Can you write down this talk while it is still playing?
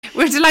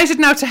We're delighted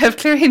now to have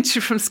Claire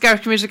Hinchy from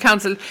Scariff Community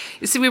Council.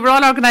 You see, we were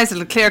all organised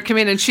until Claire came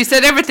in and she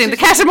said everything, the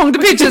cat among the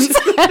pigeons.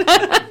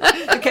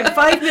 Okay,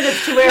 5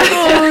 minutes to wear it.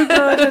 Oh,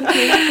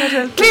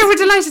 God. Claire, we're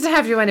delighted to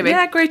have you anyway.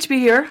 Yeah, great to be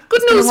here.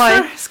 Good news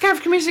for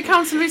Scariff Community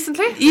Council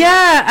recently.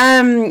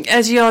 Yeah,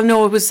 as you all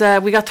know, it was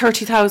we got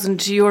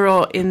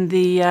 €30,000 in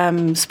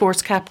the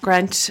Sports Cap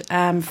grant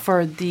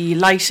for the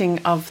lighting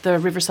of the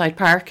Riverside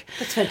Park.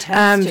 That's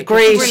fantastic.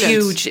 Great, Brilliant.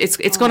 huge.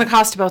 It's going to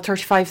cost about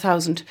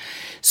 35,000.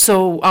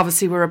 So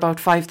obviously we're about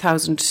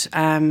 5,000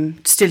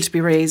 still to be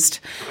raised.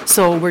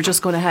 So we're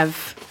just going to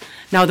have,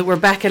 now that we're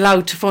back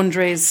allowed to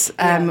fundraise,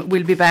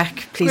 we'll be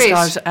back, please Great.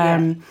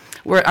 God.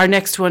 Our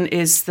next one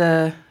is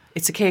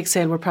it's a cake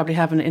sale we're probably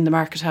having in the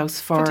Market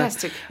House for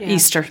Fantastic.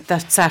 Easter,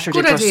 that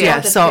Saturday. Good idea. Yeah,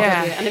 That's so a good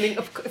idea. And I mean,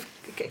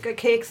 a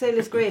cake sale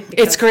is great.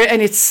 it's great, and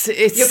it's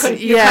You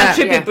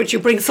contribute, but you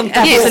bring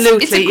something. Yes,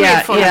 absolutely, it's a great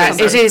yeah,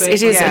 fundraiser.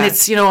 it is, Yeah. and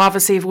it's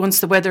obviously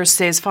once the weather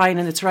stays fine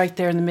and it's right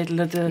there in the middle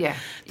of the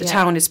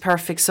town, it's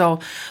perfect. So,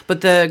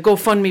 but the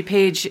GoFundMe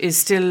page is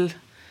still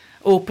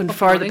open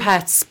for the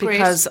Pats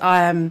because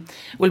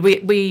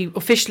we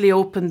officially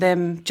opened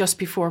them just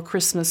before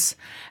Christmas,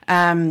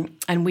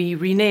 and we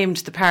renamed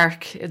the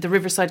park the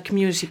Riverside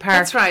Community Park.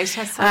 That's right.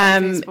 That's on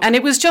Facebook. And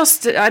it was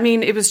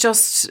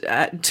just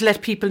to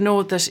let people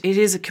know that it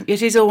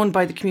is owned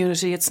by the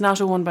community. It's not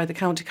owned by the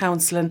county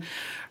council, and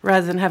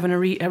rather than having a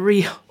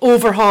re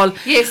overhaul,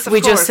 Yes, of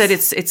we course. just said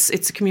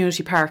it's a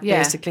community park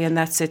basically, and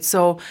that's it.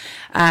 So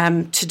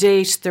to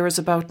date there was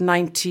about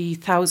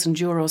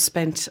 €90,000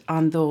 spent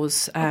on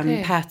those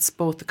paths,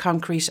 both the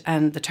concrete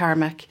and the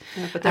tarmac.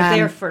 Yeah, but they're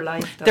there for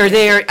life. They're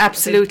there,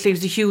 absolutely. It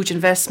was a huge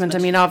investment. I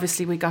mean,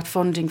 obviously we got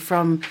funding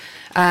from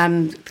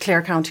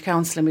Clare County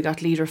Council and we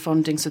got leader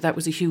funding, so that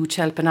was a huge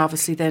help, and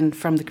obviously then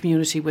from the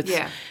community with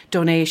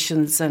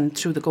donations and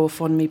through the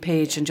GoFundMe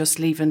page and just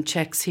leaving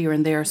checks here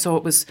and there. So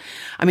it was,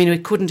 I mean,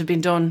 it couldn't have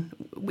been done.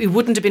 We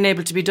wouldn't have been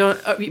able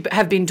to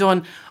have been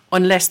done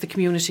unless the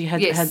community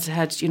had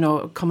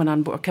come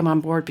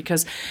on board,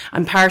 because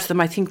I'm part of them.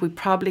 I think we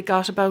probably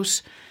got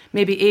about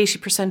maybe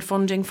 80%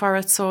 funding for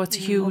it, so it's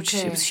huge.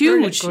 It was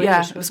huge.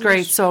 It was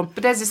great. So,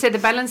 but as you said, the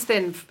balance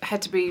then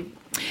had to be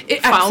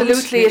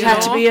absolutely, it had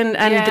to be, and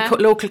Yeah. the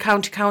local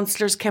county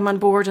councillors came on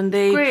board, and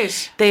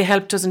Great. they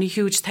helped us, and a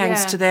huge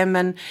thanks to them.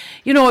 And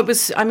it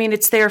was, I mean,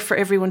 it's there for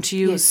everyone to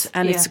use,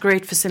 and it's a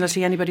great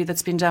facility. Anybody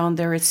that's been down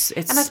there, it's.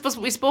 And I suppose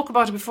we spoke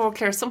about it before,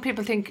 Claire. Some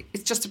people think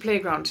it's just a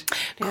playground.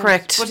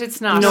 Correct, but it's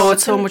not. No,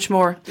 it's so much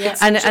more. Yeah.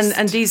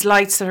 And these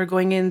lights that are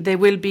going in, they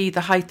will be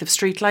the height of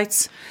street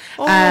lights.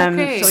 Oh,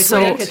 okay. So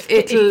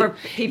it'll for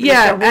people if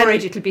they're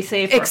worried, it'll be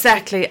safer.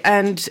 Exactly,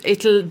 and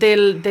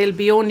they'll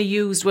be only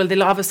used. Well,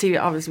 they'll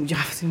obviously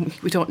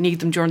we don't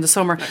need them during the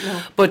summer,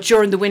 but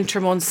during the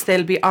winter months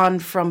they'll be on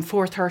from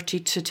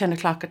 4:30 to 10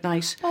 o'clock at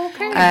night.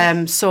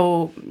 Okay.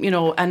 So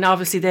and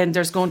obviously then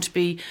there's going to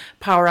be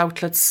power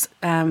outlets.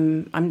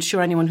 I'm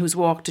sure anyone who's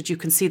walked it, you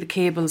can see the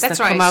cables that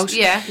come out.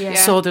 Yeah.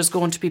 So there's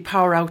going to be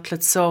power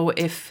outlets. So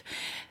if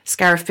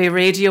Scariff Bay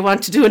Radio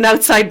want to do an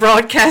outside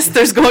broadcast,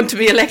 there's going to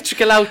be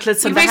electrical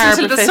outlets on the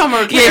Harbour until the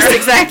summer, Yes,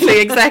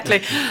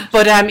 exactly.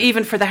 But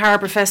even for the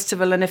Harbour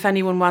Festival, and if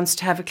anyone wants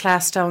to have a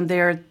class down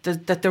there,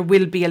 that there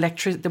will be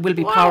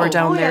power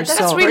down there. That's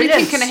so really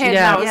thinking ahead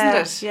now, isn't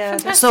it? Yeah.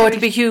 Fantastic. So it'll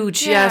be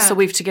huge, So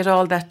we have to get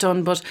all that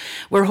done, but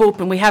we're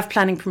hoping we have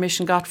planning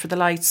permission got for the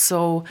lights.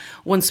 So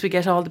once we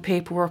get all the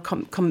paperwork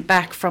come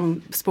back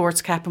from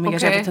Sports Cap and we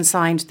get everything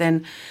signed,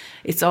 then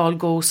it's all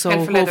go. So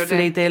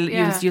hopefully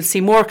you'll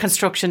see more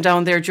construction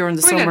down there during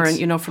the summer,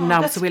 and from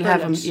now. So we'll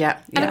have them.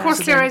 And of course,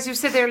 Claire, as you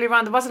said earlier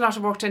on, there was a lot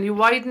of work done. You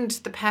widened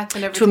the path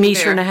and everything to a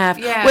metre there. and a half.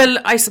 Yeah. Well,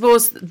 I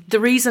suppose the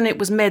reason it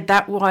was made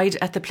that wide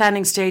at the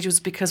planning stage was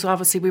because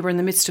obviously we were in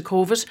the midst of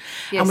COVID,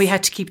 and we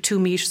had to keep 2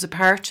 metres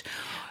apart.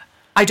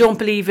 I don't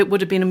believe it would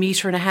have been a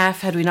metre and a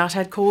half had we not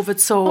had COVID.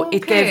 So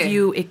it gave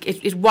you,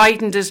 it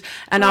widened it,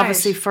 and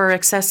obviously for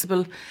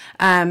accessible,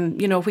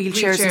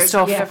 wheelchairs and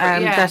stuff,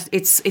 that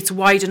it's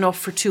wide enough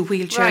for 2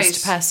 wheelchairs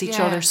to pass each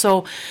other.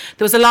 So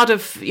there was a lot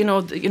of,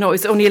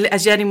 it's only,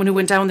 as anyone who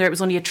went down there, it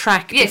was only a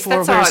track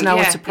before, whereas now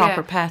it's a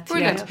proper path.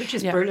 Brilliant. Which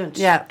is brilliant.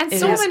 Yeah, and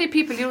so many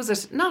people use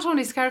it, not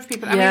only Scariff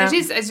people. I mean, it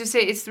is, as you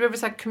say, it's the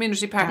Riverside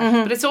Community Park,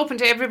 but it's open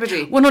to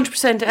everybody.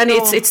 100%, and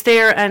it's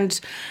there,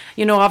 and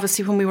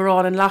obviously when we were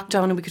all in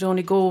lockdown and we could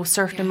only go a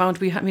certain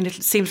amount,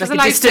 it seems like a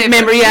distant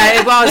memory.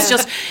 It was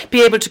just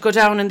be able to go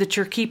down and that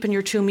you're keeping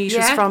your 2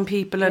 metres from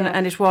people,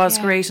 and it was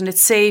great, and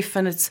it's safe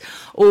and it's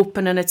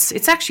open, and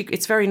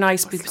it's very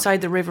nice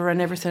beside the river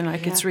and everything.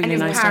 It's really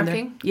nice down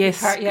there.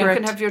 Yes, you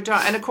can have your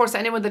dog, and of course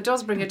anyone that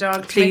does bring a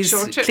dog, please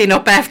make sure to clean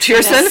up after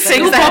yourself.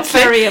 Scoop up,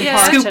 very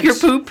important. Scoop your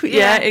poop.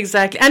 Yeah,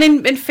 exactly. And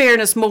in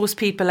fairness, most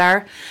people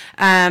are.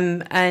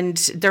 And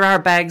there are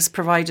bags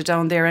provided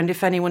down there, and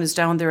if anyone is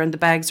down there and the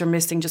bags are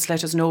missing, just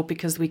let us know,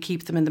 because we keep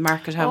keep them in the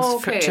market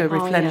house to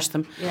replenish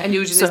them. Yeah. And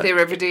usually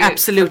they're every day.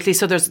 Absolutely.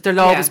 So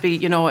there'll always be,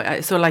 you know.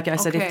 So like I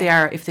said,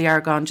 if they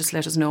are gone, just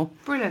let us know.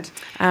 Brilliant.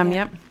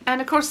 Yeah. And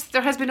of course,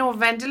 there has been no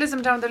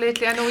vandalism down there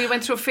lately. I know we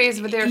went through a phase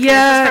of it there.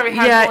 Yeah, it was very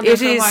hard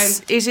it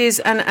is. It is,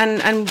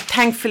 and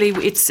thankfully,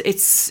 it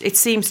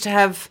seems to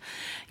have,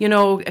 you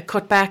know,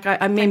 cut back.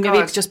 I mean, maybe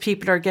it's just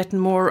people are getting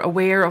more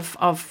aware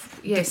of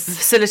the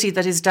facility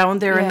that is down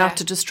there and not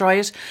to destroy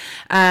it.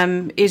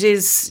 It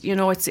is, you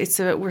know,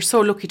 we're so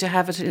lucky to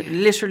have it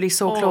literally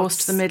so close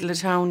to the middle of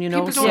town. You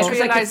know, people don't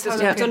realise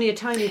it's only a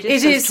tiny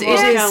distance. It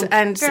is,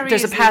 and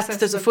there's a path.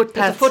 There's a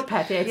footpath.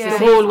 The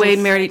whole way,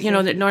 Mary. You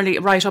know, nearly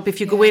right up. If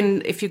you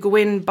go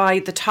in by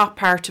the top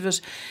part of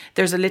it,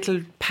 there's a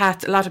little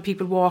path. A lot of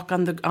people walk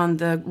on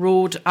the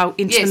road out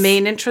into the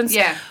main entrance.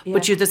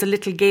 But there's a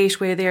little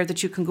gateway there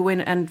that you can go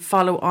in and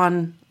follow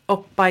on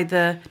up by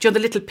the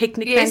little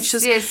picnic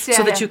benches,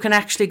 so that you can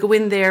actually go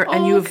in there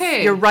and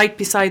you're right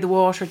beside the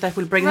water that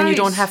will bring, and you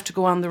don't have to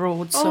go on the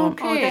road. So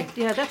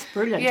that's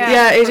brilliant.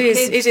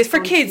 It is for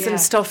kids and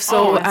stuff.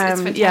 So it's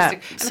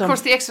fantastic. And of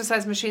course the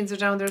exercise machines are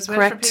down there as well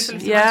for people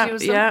if you want to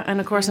use them. And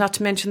of course not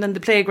to mention then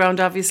the playground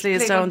obviously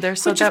is down there.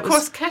 So which of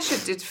course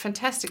Cashit did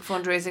fantastic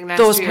fundraising last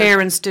those year. Those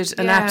parents did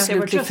an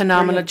absolutely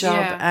phenomenal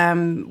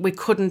job. We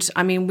couldn't.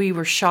 I mean, we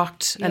were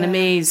shocked and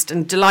amazed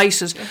and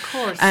delighted. Of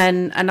course.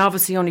 And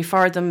obviously only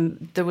for them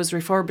there was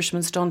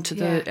refurbishments done to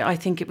the. I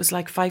think it was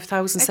like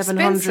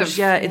 5,700.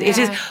 Yeah, it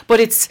is.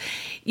 But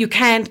you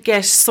can't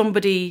get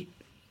somebody.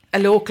 A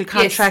local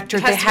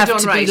contractor, they have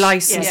to be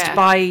licensed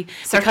by,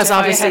 because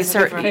obviously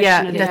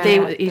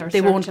that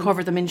they won't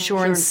cover them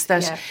insurance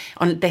that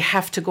they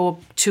have to go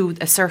to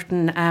a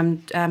certain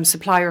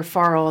supplier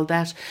for all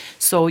that,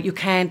 so you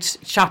can't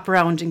shop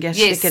around and get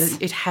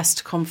it has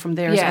to come from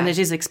theirs, and it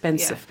is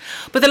expensive.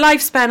 But the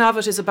lifespan of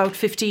it is about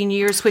 15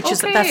 years, which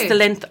is that's the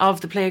length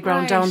of the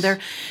playground down there.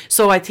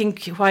 So I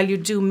think while you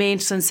do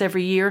maintenance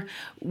every year,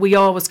 we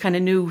always kind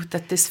of knew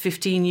that this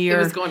 15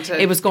 year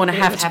it was going to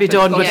have to be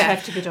done,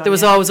 but there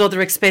was always other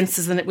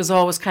expenses, and it was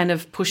always kind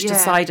of pushed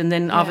aside. And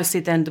then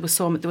obviously then there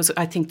was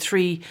I think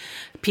 3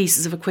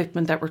 pieces of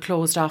equipment that were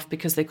closed off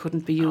because they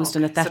couldn't be used,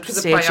 and at that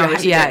stage it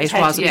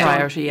was a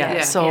priority.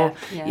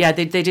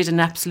 They did an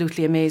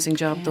absolutely amazing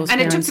job. Those and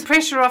parents. It took the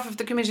pressure off of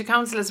the community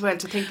council as well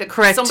to think that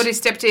somebody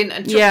stepped in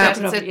and took that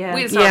and said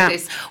we'll sort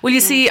this. Well,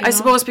 you see, I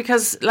suppose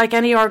because like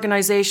any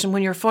organisation,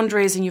 when you're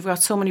fundraising, you've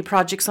got so many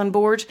projects on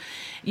board,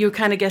 you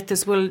kind of get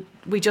this, we'll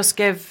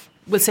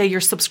say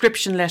your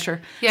subscription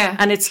letter. Yeah.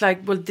 And it's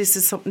like, well, this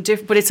is something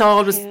different, but it's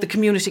always the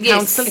community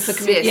council. It's a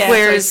community.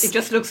 Whereas so it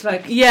just looks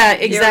like. Yeah,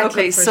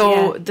 exactly.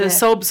 So the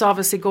subs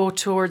obviously go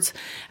towards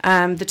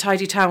the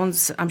Tidy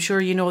Towns. I'm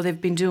sure you know they've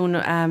been doing,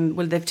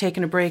 they've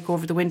taken a break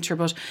over the winter,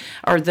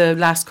 or the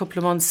last couple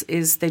of months,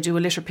 is they do a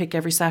litter pick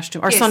every Saturday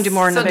or Sunday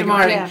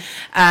morning.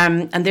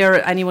 And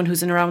they're anyone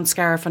who's in around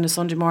Scariff on a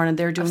Sunday morning,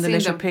 they're doing the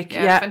litter pick.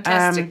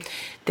 Fantastic.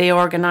 They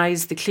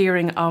organise the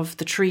clearing of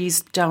the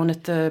trees down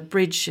at the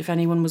bridge. If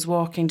anyone was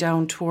walking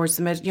down towards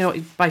the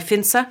by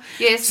Finsa,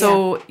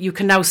 so you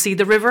can now see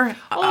the river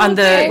on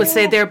the. We'll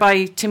say there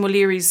by Tim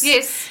O'Leary's.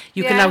 Yes,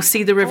 you can now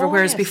see the river,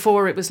 whereas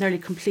before it was nearly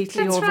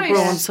completely overgrown.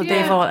 Right. So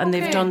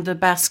they've done the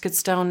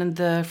baskets down in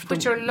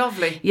which are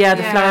lovely. Yeah,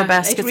 the flower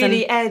baskets. It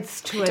really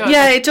adds to it.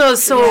 Yeah, it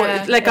does. So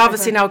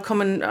obviously now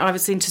coming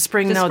into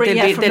spring now, they'll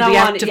be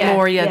active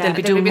more. They'll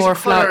be doing more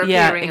flower.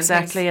 Yeah,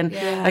 exactly. And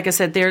like I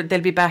said,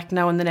 they'll be back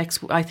now in the next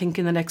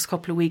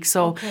couple of weeks.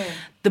 So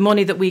the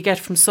money that we get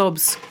from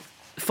subs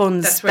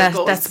funds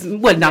that's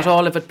not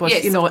all of it, but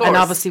and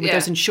obviously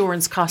there's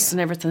insurance costs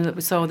and everything.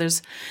 So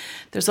there's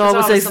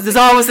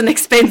always an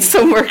expense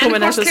somewhere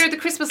coming at us. And of course, the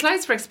Christmas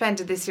lights were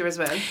expanded this year as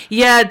well.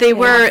 Yeah, they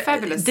were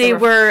fabulous. They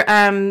were.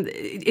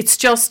 It's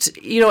just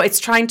it's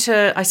trying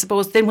to. I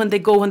suppose then when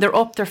they're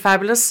up, they're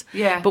fabulous.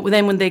 Yeah. But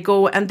then when they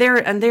go and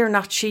they're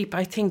not cheap.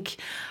 I think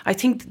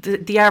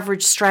the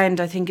average strand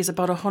is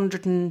about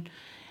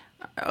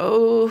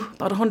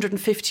about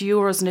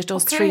 €150, and it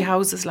does 3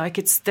 houses. Like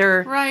it's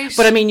there, right?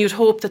 But I mean, you'd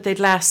hope that they'd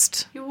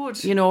last. You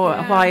would,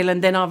 a while,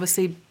 and then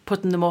obviously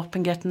putting them up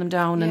and getting them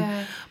down.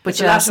 But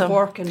there's a lot of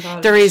work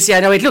involved. There is,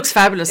 it looks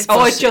fabulous.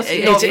 It's just there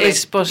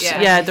is and a lot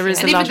of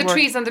work. And even the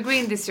trees on the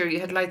green this year, you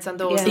had lights on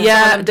those.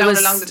 There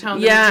was along the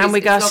town. And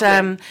we got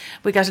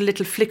a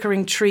little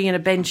flickering tree and a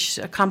bench,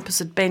 a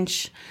composite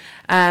bench.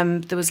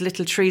 There was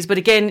little trees, but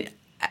again,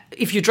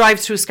 if you drive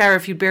through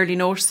Scariff, you barely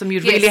notice them.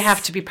 You'd really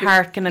have to be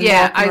parking and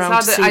walking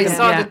around to see them. I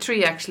saw the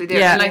tree actually there.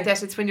 And like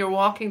that, it's when you're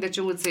walking that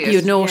you would see it.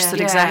 You'd notice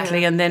it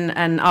exactly.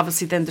 And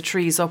obviously then the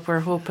trees up, we're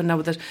hoping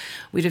now that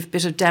we'd have a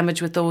bit of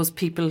damage with those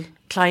people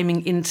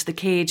climbing into the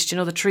cage. Do you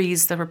know the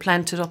trees that were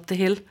planted up the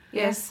hill?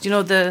 Yes. Do you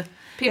know the...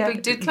 People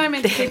did climb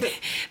in.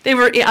 They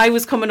were. I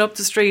was coming up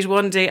the street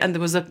one day, and there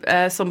was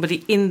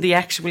somebody in the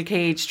actual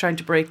cage trying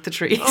to break the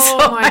tree. Oh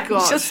so my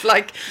God! Just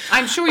like,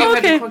 I'm sure you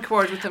had a quick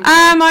word with them.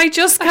 I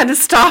just kind of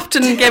stopped. stopped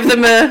and gave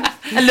them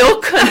a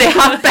look, and they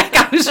hopped back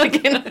out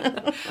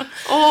again.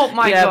 Oh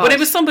my God! But it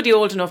was somebody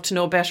old enough to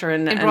know better,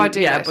 and in broad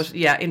daylight.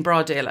 Yeah, but in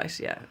broad daylight.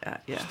 Yeah.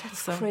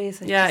 That's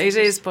crazy. Yeah, it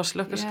is. But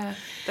look at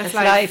that's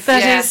life.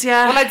 That is.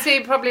 Well, I'd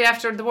say probably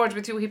after the word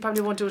with you, he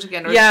probably won't do it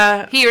again.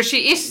 Or he or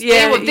she,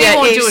 they won't do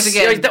it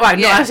again. Well,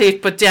 not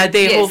it, but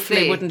they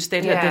hopefully wouldn't.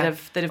 They'd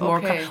have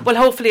more. Well,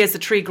 hopefully, as the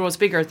tree grows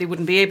bigger, they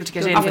wouldn't be able to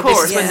get in. Of but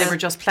course, this is when they were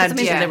just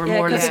planting, and they were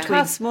more or less. It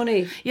costs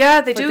money.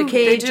 Yeah, they do. The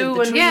cage they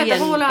do, and the tree the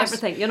whole lot.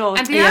 everything. You know,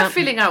 and they are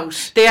filling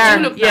out. They are.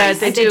 Look Yeah, nice.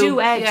 they They do. do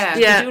add.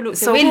 Yeah. They do look.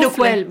 So They will look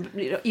well.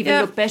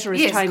 Even look better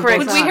as time goes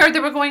When on. we heard they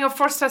were going up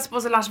first, I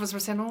suppose a lot of us were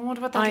saying, "Oh, what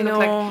about that I look know,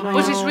 like?"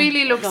 But it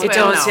really looks It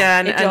well does, now.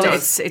 yeah, It and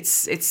does.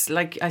 it's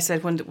like I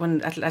said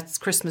when at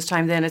Christmas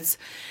time. Then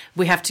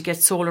we have to get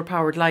solar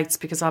powered lights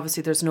because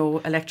obviously there's no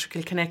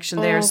electrical connection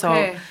there.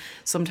 So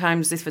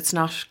sometimes if it's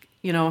not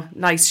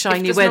nice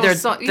shiny weather,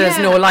 there's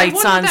no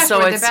lights on.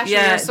 So it's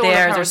they're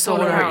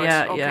solar.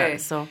 Yeah.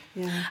 So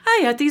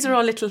these are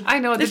all little. I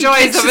know the little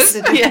joys of pictures.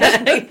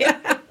 it.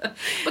 Yeah.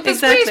 But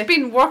there's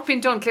great work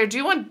being done, Claire. Do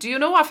you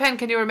know offhand?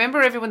 Can you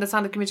remember everyone that's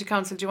on the community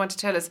council? Do you want to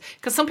tell us?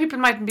 Because some people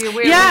mightn't be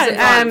aware.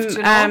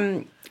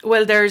 Yeah.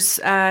 Well, there's.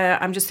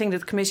 I'm just thinking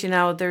of the committee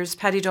now. There's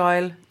Paddy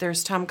Doyle.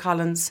 There's Tom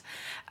Collins.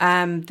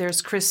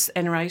 There's Chris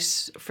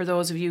Enright. For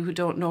those of you who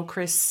don't know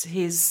Chris,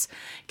 he's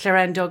Claire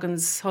Ann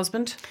Duggan's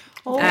husband.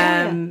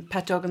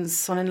 Pat Duggan's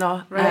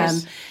son-in-law.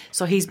 Right.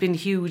 So he's been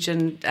huge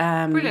and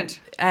brilliant.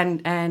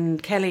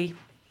 And Kelly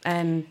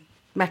and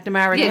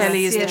McNamara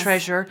Kelly is the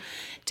treasurer.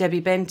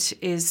 Debbie Bent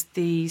is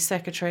the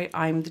secretary.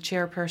 I'm the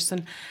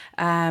chairperson.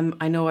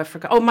 I know I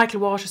forgot. Oh, Michael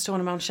Waterstone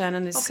of Mount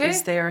Shannon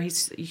is there.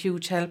 He's a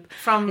huge help.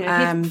 From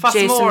Jason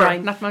Fossmore,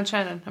 Ryan. Not Mount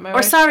Shannon. Am I Or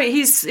right? sorry,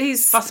 he's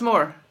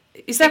Fossmore.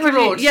 Is that Pickle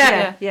Road?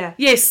 Yeah.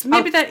 Yes,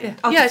 maybe that.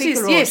 Yeah, it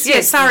is.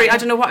 Yes. Sorry, I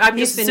don't know what I'm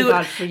He's just been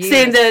involved for years.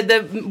 saying. The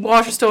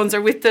Waterstones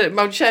are with the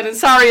Mount Shannon.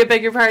 Sorry, I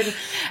beg your pardon.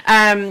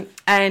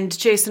 And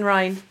Jason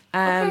Ryan.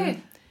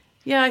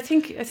 Yeah, I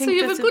think. So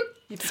you have a good.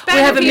 We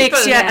have a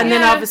mix, and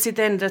then obviously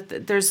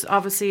there's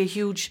obviously a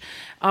huge,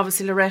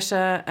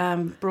 Loretta,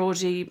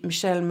 Brody,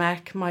 Michelle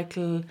Mack,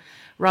 Michael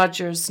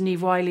Rogers, Niamh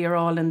Wiley are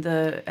all in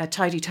the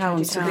Tidy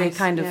Towns, so they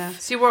kind of.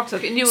 So you work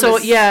like in Eunice. So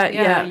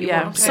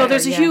so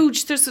there's a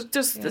huge, there's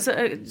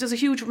a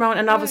huge amount,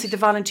 and obviously the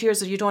volunteers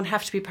that you don't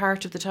have to be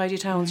part of the Tidy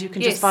Towns. You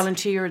can just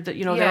volunteer. That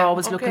they're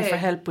always looking for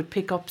help with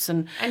pickups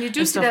and. And you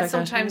do see that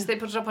sometimes they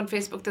put it up on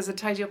Facebook. There's a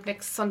tidy up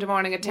next Sunday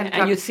morning at 10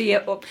 o'clock. And you see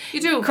it up.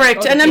 You do.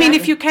 Correct. And I mean,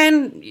 if you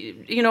can,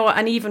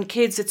 and even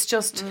kids, it's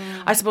just,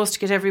 I suppose, to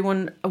get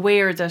everyone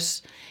aware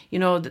that,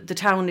 the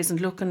town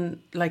isn't looking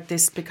like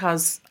this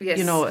because, it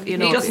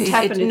doesn't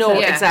happen.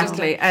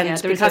 Exactly.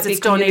 And because it's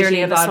done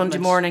early on a Sunday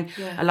morning,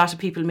 Yeah. a lot of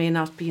people may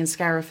not be in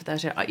Scariff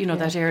that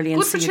early.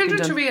 Good for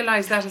children to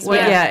realise that as well.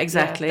 well. Yeah,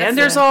 exactly. And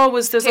there's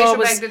always bag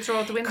they throw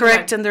out the window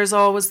correct. And there's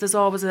always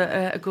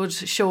a good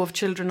show of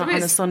children on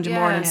a Sunday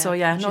morning. So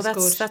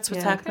that's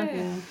what's happening.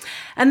 Yeah.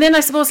 And then I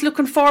suppose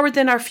looking forward,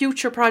 then our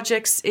future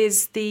projects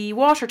is the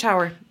water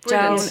tower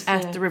down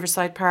at the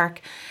Riverside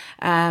Park.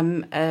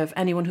 Of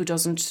anyone who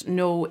doesn't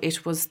know,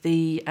 it was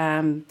the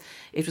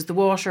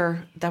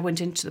water that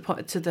went into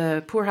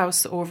the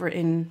poorhouse over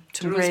in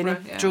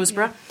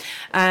Drewsborough,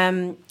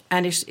 and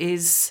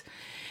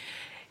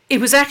it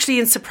was actually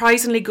in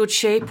surprisingly good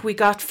shape. We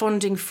got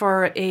funding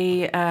for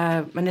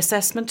an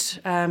assessment.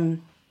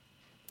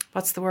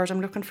 What's the word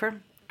I'm looking for?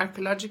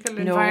 Archaeological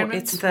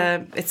environment.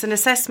 No, it's an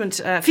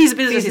assessment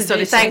feasibility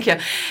study. Thank you,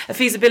 a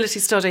feasibility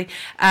study.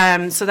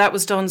 So that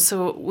was done.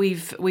 So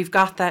we've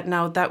got that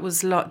now. That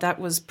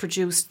was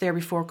produced there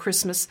before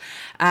Christmas.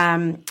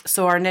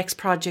 So our next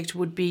project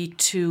would be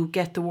to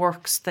get the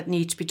works that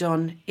need to be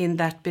done in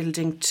that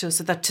building to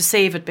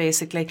save it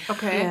basically.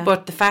 Okay. Yeah.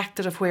 But the fact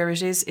that of where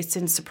it is, it's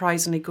in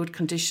surprisingly good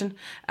condition.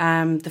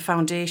 The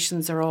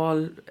foundations are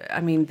all.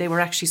 I mean, they were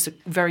actually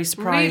very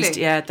surprised.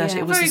 Really? Yeah, that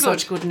it was in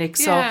such good nick.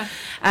 Yeah.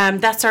 So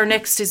that's our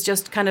next is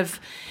just kind of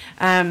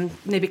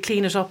maybe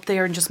clean it up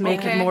there and just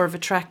make it more of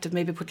attractive,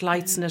 maybe put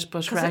lights in it.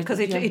 But because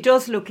it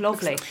does look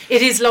lovely.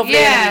 It is lovely.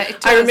 Yeah,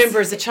 it does. I remember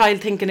as a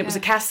child thinking it was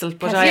a castle,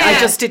 but I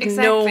just didn't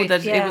know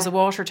that it was a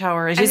water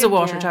tower. It is a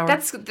water tower.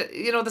 That's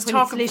there's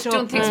talk of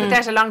doing things with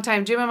that a long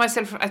time. Do you remember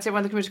myself? I'd say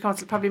when the community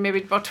council probably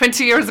maybe about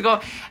 20 years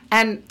ago,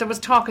 and there was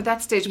talk at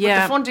that stage.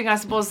 But the funding, I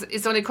suppose,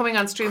 is only coming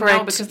on stream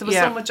now because there was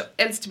so much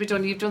else to be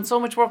done. You've done so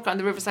much work on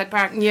the Riverside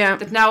Park. Yeah.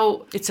 That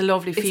now it's a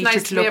lovely feature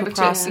nice to look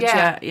across it.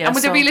 Yeah. And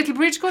would there be a little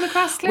bridge going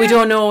across, Claire? We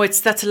don't know.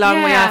 That's a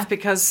long way off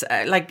because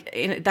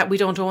that we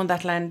don't own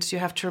that land. You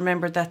have to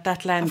remember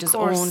that land is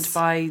owned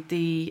by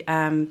the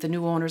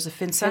new owners of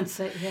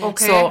FinSA.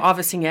 Okay. So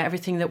obviously,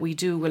 everything that we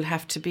do will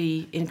have to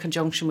be in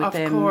conjunction with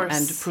them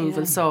and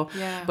approval. So,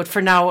 but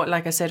for now,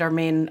 like I said, our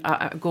main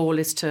goal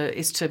is to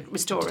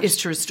restore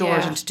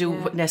it and to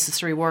do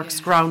necessary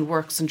works,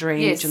 groundworks and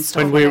drainage and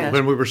stuff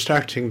when we were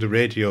starting the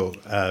radio,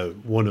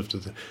 one of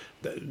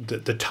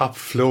the top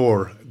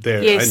floor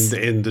there, and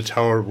in the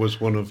tower was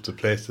one of the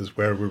places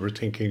where we were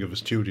thinking of a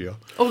studio.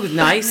 Oh,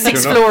 nice!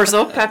 6 floors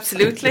up,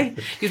 absolutely.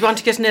 You'd want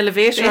to get an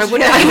elevator, I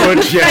would.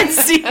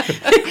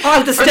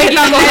 All the steps, big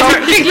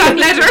long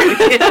ladder.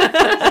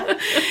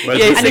 Well,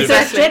 yes, and is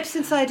there steps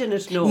inside in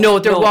it? No,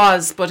 there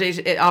was, but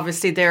it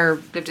obviously there.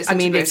 I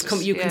mean,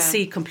 you can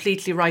see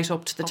completely right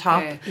up to the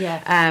top.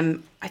 Yeah.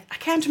 I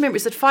can't remember.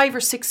 Is it 5 or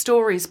 6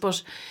 stories?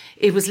 But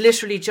it was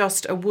literally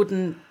just a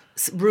wooden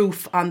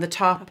roof on the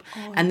top,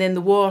 and then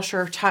the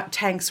water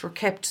tanks were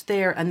kept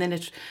there, and then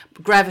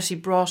gravity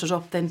brought it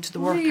up then to the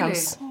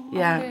workhouse.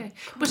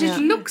 But it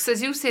looks,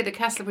 as you say, the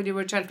castle when you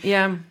were a child.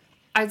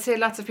 I'd say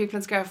lots of people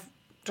in Scariff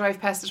drive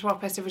past it,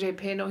 walk past every day,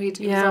 pay no heed.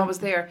 It was always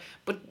there,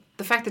 but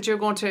the fact that you're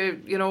going to,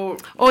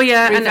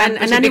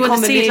 and anyone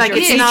sees like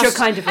it's not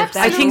kind of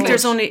I think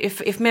there's only,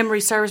 if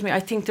memory serves me, I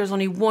think there's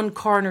only one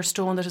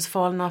cornerstone that has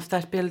fallen off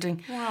that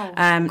building. Wow.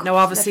 Now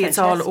obviously it's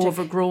all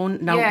overgrown.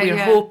 Now we're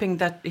hoping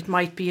that it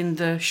might be in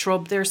the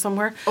shrub there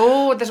somewhere.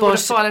 Oh, that would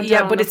have fallen down.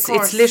 Yeah, but it's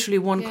literally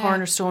one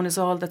cornerstone is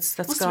all that's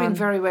must gone. Have been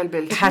very well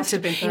built.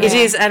 It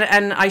is,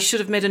 and I should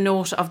have made a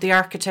note of the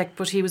architect,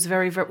 but he was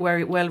very,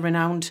 very well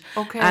renowned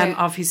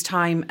of his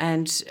time,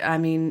 and I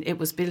mean it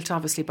was built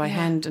obviously by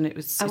hand, and it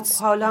was.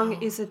 How long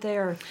is it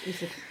there?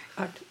 Is it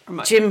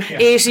Jim,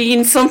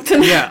 18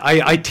 something? Yeah,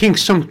 I think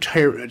some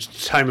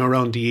time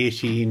around the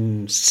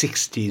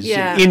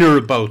 1860s, in or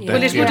about that.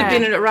 Well, it would have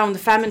been around the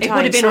famine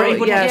time. It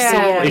would have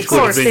been, of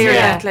course, there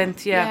at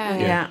length,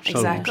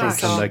 exactly.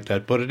 Something like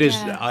that. But it is,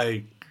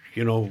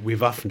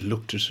 we've often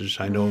looked at it.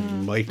 I know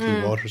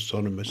Michael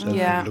Waterstone and myself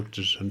have looked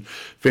at it, and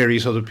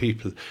various other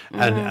people.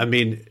 And I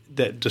mean,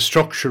 the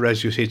structure,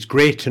 as you say, it's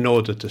great to know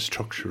that the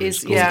structure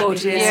is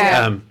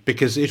good.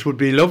 Because it would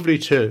be lovely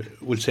to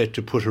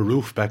put a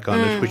roof back on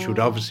it, which would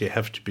obviously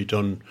have to be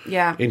done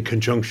in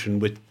conjunction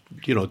with,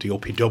 the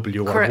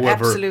OPW or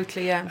whoever.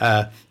 Absolutely,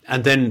 and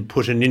then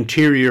put an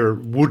interior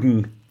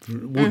wooden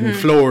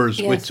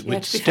floors with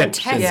steps.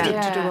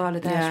 To do all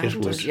of that.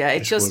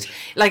 It's just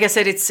like I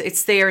said,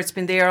 it's there. It's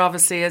been there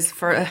obviously as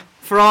for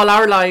all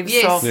our lives.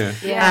 Yes. So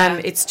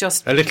it's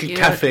just a little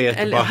cafe at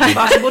the bottom.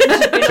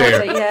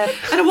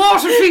 And a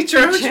water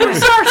feature, which we've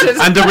started.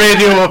 And the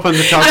radio up on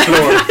the top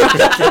floor.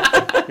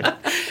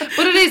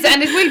 But it is,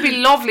 and it will be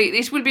lovely.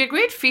 It will be a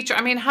great feature.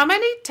 I mean, how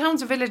many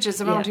towns or villages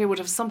around here would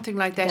have something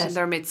like that in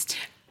their midst?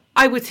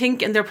 I would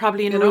think, and they're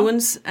probably in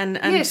ruins, and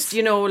even that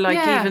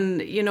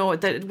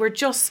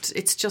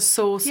it's just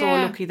so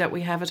lucky that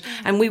we have it.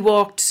 And we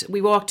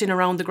walked in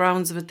around the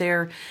grounds of it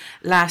there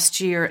last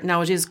year.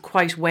 Now it is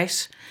quite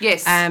wet,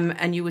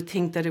 and you would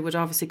think that it would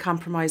obviously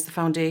compromise the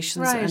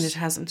foundations, and it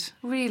hasn't.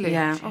 Really?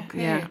 Yeah.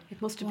 Okay. Yeah.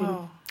 It must have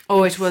been.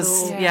 Oh, it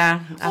was, absolutely.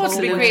 Oh,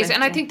 it'll be great.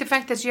 And I think the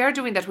fact that you are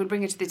doing that will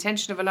bring it to the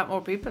attention of a lot more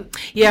people.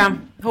 Yeah,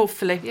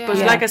 hopefully. Yeah. But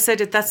like I said,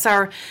 that's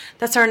our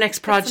next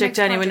project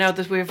anyway, now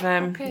that we've,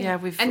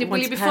 we've... And will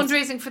you be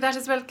fundraising for that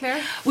as well,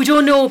 Claire? We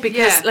don't know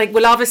because,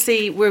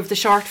 obviously, we've the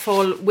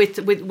shortfall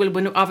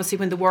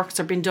when the works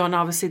are being done,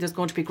 obviously there's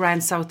going to be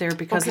grants out there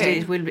because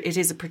it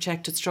is a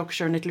protected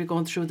structure and it'll be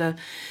going through the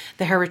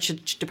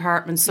Heritage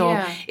Department.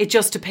 So it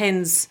just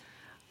depends...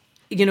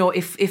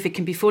 if it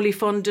can be fully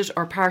funded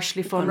or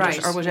partially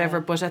funded or whatever,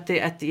 but at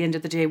the end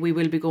of the day, we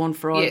will be going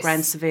for all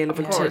grants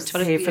available to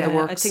pay for the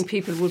works. I think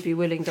people would be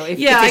willing though.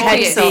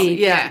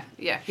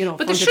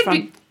 But there should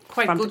be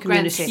quite good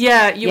grants.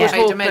 Yeah, you would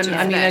hope. And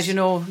I mean, as you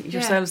know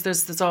yourselves,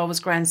 there's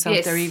always grants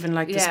out there, even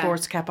like the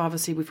sports cap,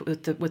 obviously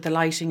with the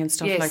lighting and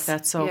stuff like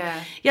that. So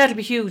it'll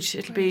be huge.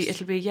 It'll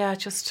be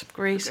just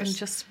great and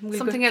just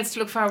something else to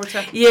look forward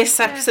to. Yes,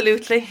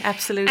 absolutely.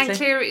 And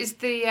Claire, is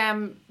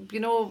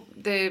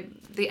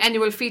the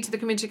annual fee to the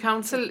community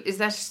council, is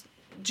that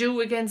due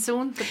again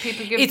soon? That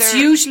people give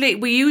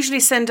we usually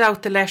send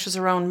out the letters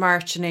around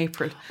March and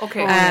April.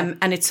 Okay.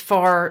 And it's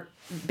for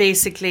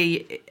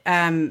basically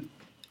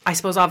I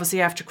suppose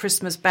obviously after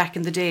Christmas back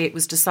in the day it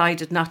was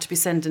decided not to be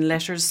sending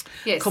letters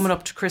coming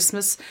up to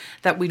Christmas,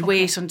 that we'd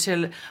wait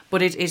until,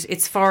 but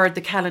it's for the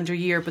calendar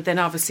year, but then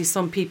obviously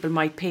some people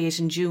might pay it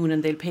in June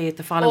and they'll pay it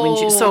the following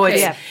June. So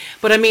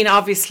but I mean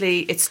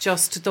obviously it's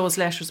just those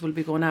letters will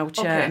be going out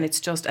and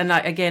it's just, and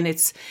again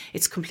it's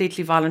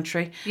completely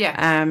voluntary.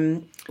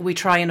 We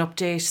try and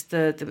update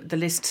the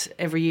list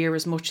every year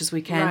as much as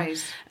we can.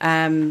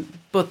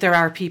 But there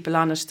are people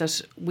on it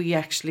that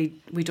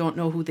we don't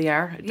know who they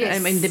are. I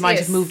mean, they might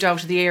have moved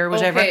out of the air or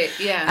whatever.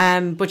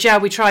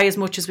 But we try as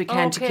much as we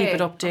can to keep it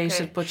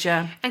updated. But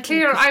And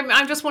Claire,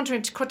 I'm just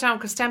wondering to cut down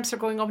because stamps are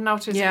going up now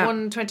to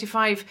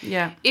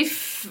 $1.25.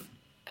 If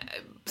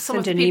some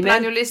of the people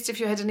on your list, if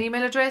you had an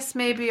email address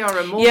maybe or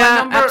a mobile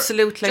number,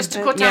 absolutely, just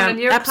to cut down on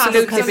your costs.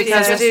 Absolutely,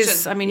 because it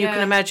is. I mean, you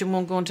can imagine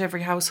one going to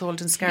every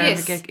household in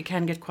Scariff. It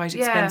can get quite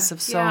expensive.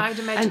 So I'd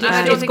imagine.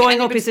 And it's going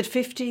up. Is it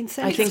 15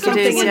 cents? I think it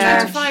is.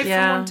 25 from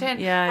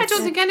 110. I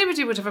don't think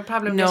anybody would have a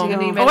problem getting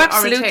an email or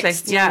a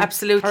text.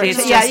 Absolutely.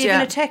 It's just,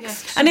 even a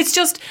text. And it's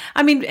just,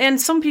 I mean,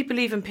 and some people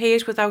even pay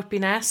it without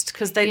being asked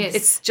because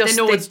it's just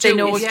they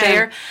know it's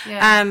there.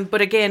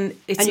 But again,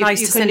 it's nice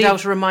to send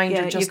out a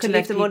reminder just to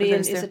let people know.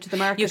 Is it to the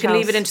market? market You can house.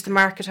 leave it into the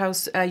market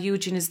house.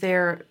 Eugene is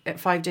there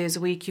 5 days a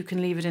week. You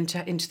can leave it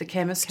into the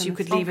chemist. You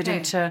could leave it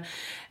into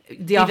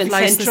the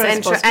off-licence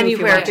centre,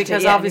 anywhere,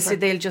 because obviously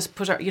they'll just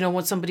put,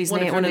 when somebody's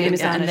name, one of them,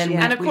 and then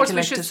and of course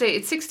we should say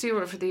it's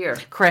 €60 for the year.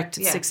 Correct,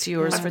 it's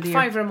 €60 for the year.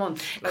 €5 a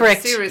month.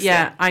 Correct. Seriously.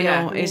 Yeah, I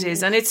know it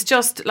is, and it's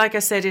just like I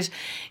said, it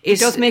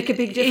does make a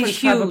big difference.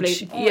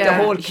 Huge, probably the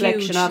whole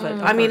collection of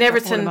it. I mean,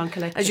 everything.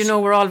 As you know,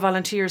 we're all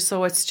volunteers,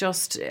 so it's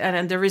just,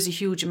 and there is a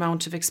huge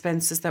amount of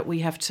expenses that we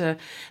have to,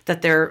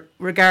 that they're,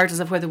 regardless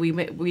of whether we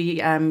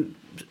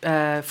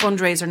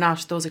fundraise or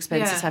not, those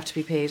expenses have to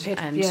be paid.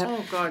 And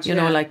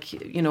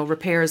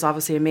repairs,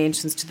 obviously, and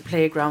maintenance to the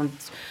playground,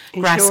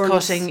 grass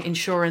cutting,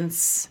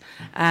 insurance,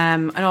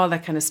 and all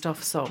that kind of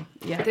stuff. So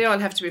they all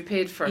have to be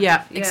paid for.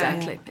 Yeah,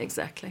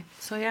 exactly.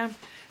 So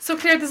So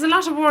Claire, there's a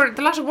lot of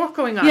work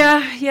going on.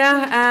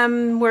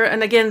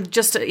 And again,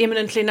 just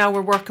imminently now,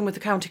 we're working with the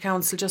county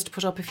council just to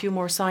put up a few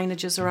more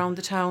signages around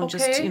the town.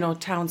 Just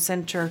town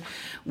centre,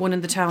 one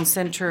in the town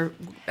centre.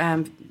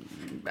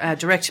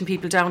 Directing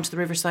people down to the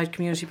Riverside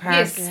Community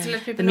Park,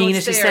 the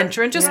amenity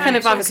centre, and just kind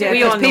of obviously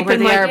we all know where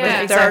they are,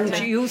 but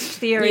they're used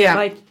to the area.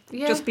 Might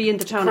just be in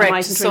the town. Correct.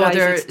 Mightn't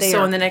realise it's there.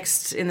 So in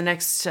the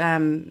next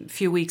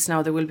few weeks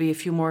now, there will be a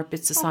few more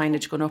bits of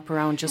signage going up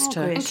around just to.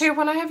 Great. And Claire,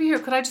 while I have you here,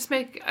 could I just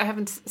make? I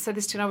haven't said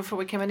this to you now before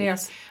we came in here,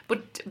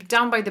 but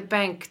down by the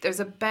bank,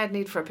 there's a bad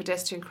need for a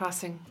pedestrian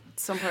crossing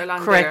somewhere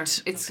along there.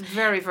 It's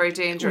very, very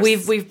dangerous.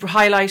 We've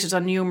highlighted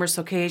on numerous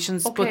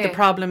occasions, but the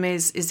problem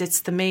is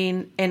it's the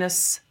main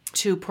Ennis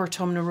to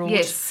Portumna Road.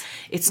 Yes.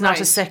 It's not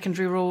a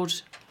secondary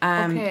road.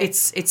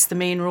 It's the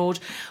main road.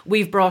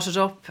 We've brought it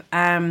up.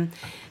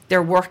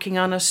 They're working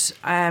on it.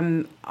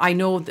 I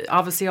know that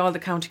obviously all the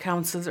county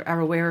councils are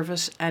aware of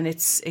it, and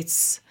it's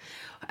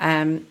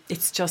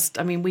just,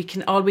 I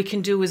mean, all we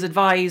can do is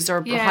advise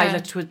or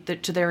highlight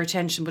to their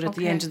attention, but at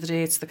the end of the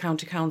day, it's the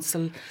county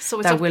council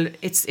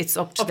it's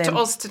up to them. To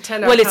us to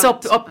tell. Well, it's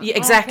up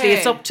exactly.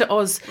 It's up to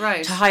us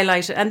to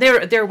highlight it, and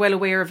they're well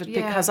aware of it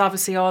because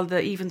obviously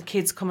even the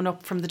kids coming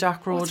up from the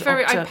Dock Road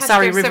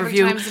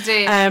Riverview,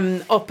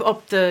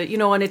 up the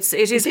and it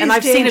is, and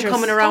I've seen it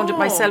coming around it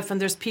myself, and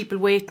there's people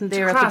waiting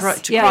there to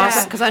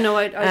cross. Because I know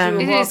I do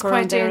a walk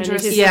around there, and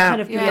it is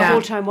kind of the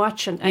whole time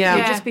watching, and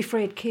you just be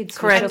afraid kids.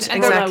 Correct.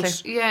 Exactly.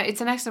 Yeah,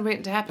 it's an accident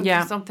waiting to happen.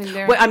 For something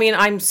there. Well, I mean,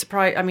 I'm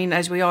surprised. I mean,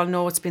 as we all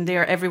know, it's been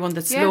there. Everyone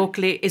that's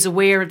locally is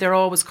aware. They're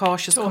always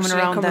cautious coming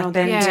around that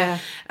bend. Yeah.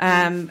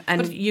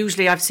 And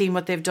usually, I've seen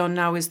what they've done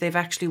now is they've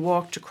actually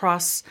walked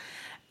across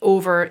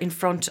over in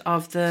front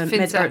of the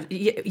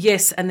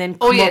and then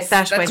come up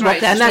that way,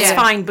 right. and that's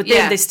fine. But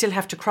then they still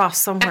have to cross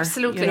somewhere.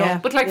 Absolutely,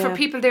 but for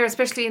people there,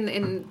 especially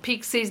in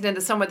peak season in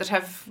the summer, that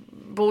have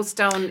boats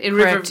down in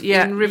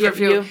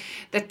Riverview,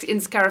 that in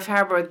Scariff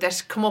Harbour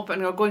that come up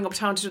and are going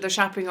uptown to do their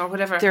shopping or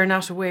whatever. They're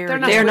not aware.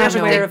 They're not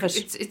aware of it.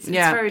 It's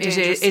very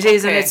dangerous. It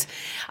is, and it's.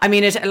 I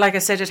mean, like I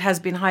said, it has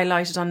been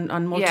highlighted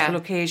on multiple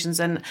occasions,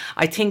 and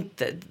I think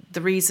that the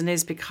reason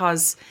is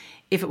because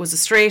if it was a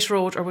straight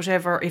road or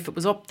whatever, if it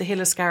was up the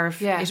hill of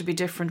Scariff, it'd be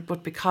different.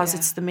 But because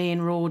it's the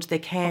main road, they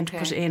can't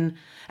put in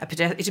a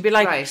pedestrian. It'd be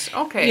like,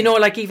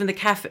 like even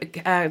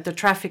the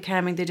traffic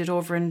calming they did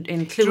over in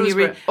Clooney,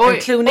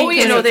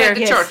 there,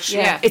 the church.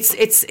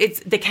 It's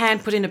they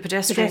can't put in a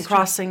pedestrian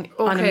crossing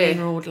on a main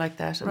road like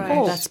that.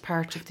 And that's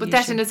part of the issue.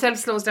 That in itself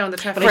slows down the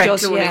traffic. Correct.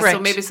 So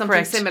maybe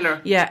something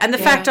similar. Yeah, and the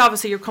fact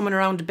obviously you're coming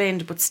around a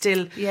bend, but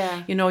still,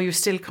 you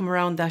still come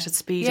around that at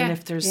speed, and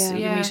if there's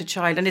you meet a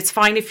child, and it's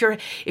fine if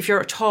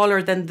you're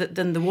taller than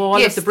the wall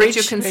of the bridge,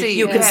 you can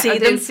see them,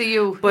 they'll see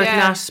you, but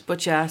not.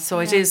 But so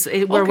it is.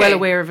 We're well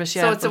aware of it.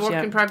 So it's a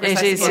work in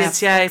progress. It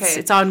is.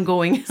 It's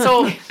ongoing.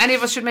 So any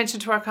of us should mention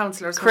to our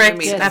councillors.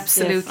 Correct.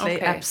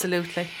 Absolutely.